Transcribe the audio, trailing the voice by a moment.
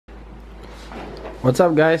What's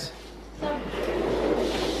up, guys?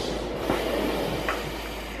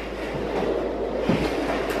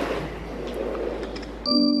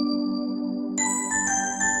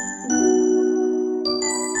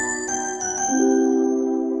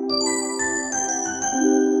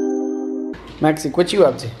 Maxie, what you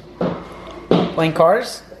up to? Playing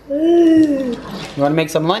cars? You want to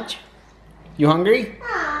make some lunch? You hungry?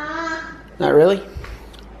 Not really?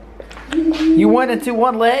 You went into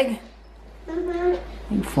one leg?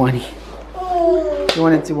 You funny. You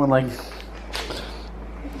went into one leg.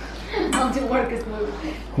 I'll do Marcus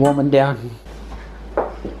move. Woman down.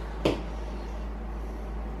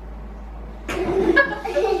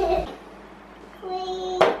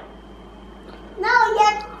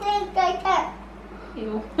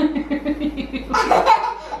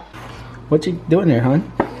 What you doing there,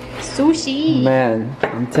 hon? Sushi. Man,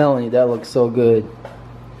 I'm telling you, that looks so good.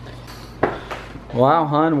 Wow,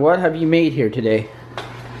 hon, what have you made here today?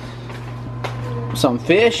 Some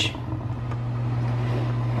fish?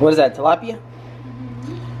 What is that, tilapia?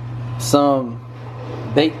 Some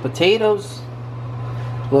baked potatoes,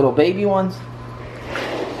 little baby ones,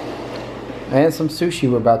 and some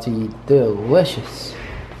sushi we're about to eat. Delicious.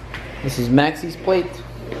 This is Maxie's plate.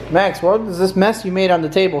 Max, what is this mess you made on the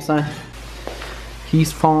table, son?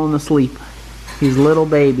 He's falling asleep. He's little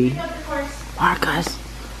baby. Marcus.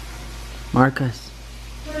 Marcus.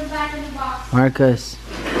 Put him back in the box. Marcus.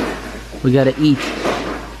 We gotta eat.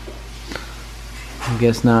 I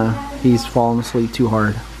guess not. He's falling asleep too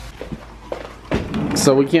hard.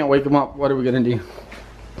 So we can't wake him up. What are we gonna do?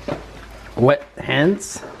 Wet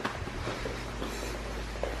hands?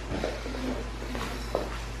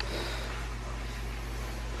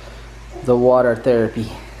 The water therapy.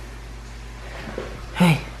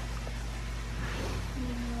 Hey.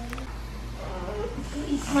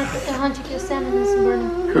 Marcus, the hunch your salmon is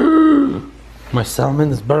burning. My salmon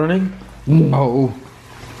is burning? No.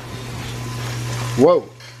 Whoa.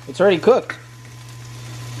 It's already cooked.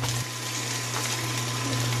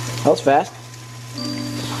 That was fast.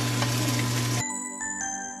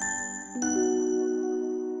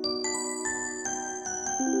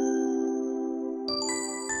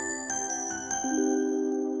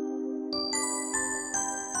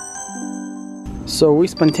 So we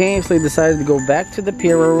spontaneously decided to go back to the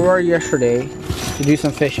pier where we were yesterday to do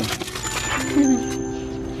some fishing.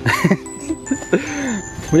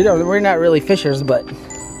 We're not really fishers, but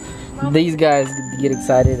these guys get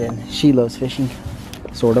excited and she loves fishing,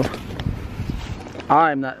 sort of.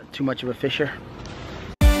 I'm not too much of a fisher.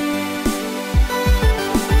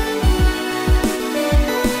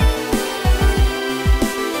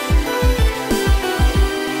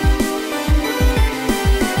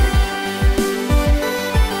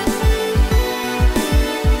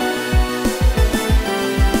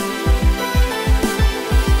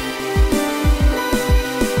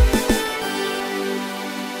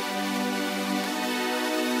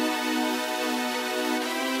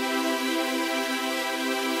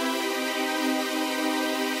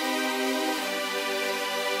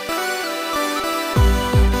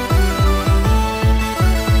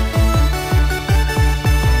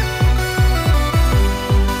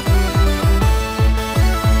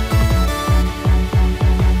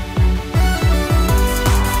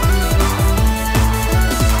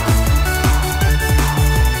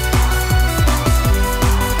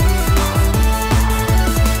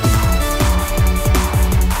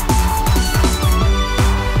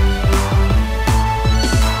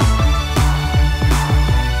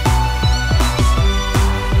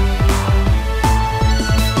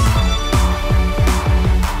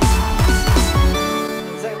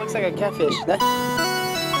 Catfish.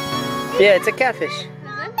 Yeah, it's a catfish. You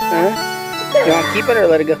want to keep it or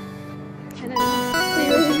let it go?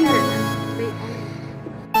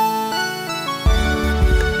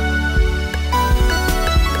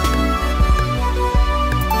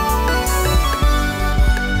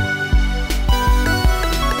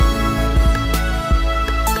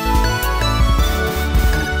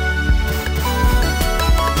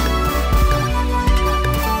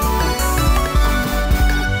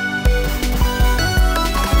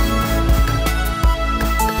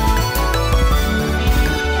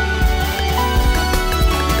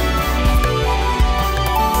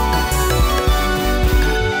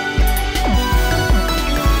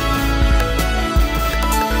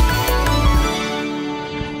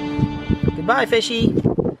 Goodbye, fishy.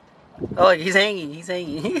 Oh, look, he's hanging. He's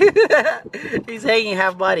hanging. He's hanging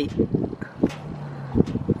half body.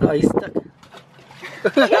 Oh, he's stuck.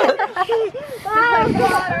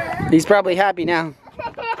 He's probably happy now.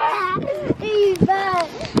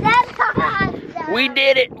 We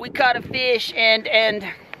did it. We caught a fish and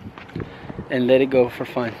let it go for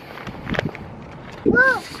fun.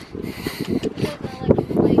 Whoa.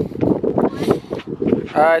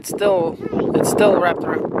 It's still wrapped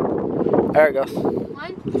around. There it goes.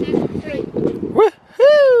 1, 2, 3.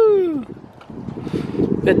 Woohoo!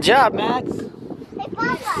 Good job, Max. Hey,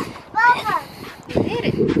 Papa. Papa. You did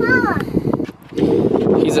it. Mama.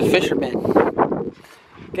 He's a fisherman.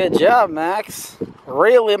 Good job, Max.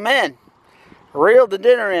 Reel him in. Reel the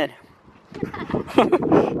dinner in.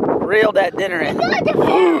 Reel that dinner in.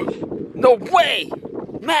 No way!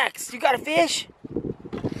 Max, you got a fish?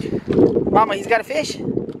 Mama, he's got a fish? He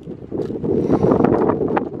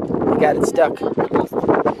got it stuck. He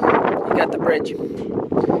got the bridge. He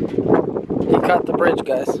caught the bridge,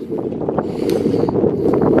 guys.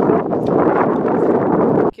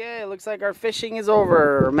 Okay, looks like our fishing is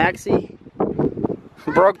over. Maxie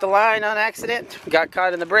broke the line on accident. Got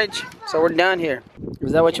caught in the bridge. So we're done here.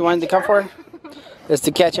 Is that what you wanted to come for? Is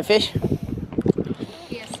to catch a fish?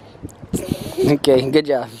 Yes. Okay, good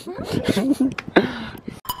job.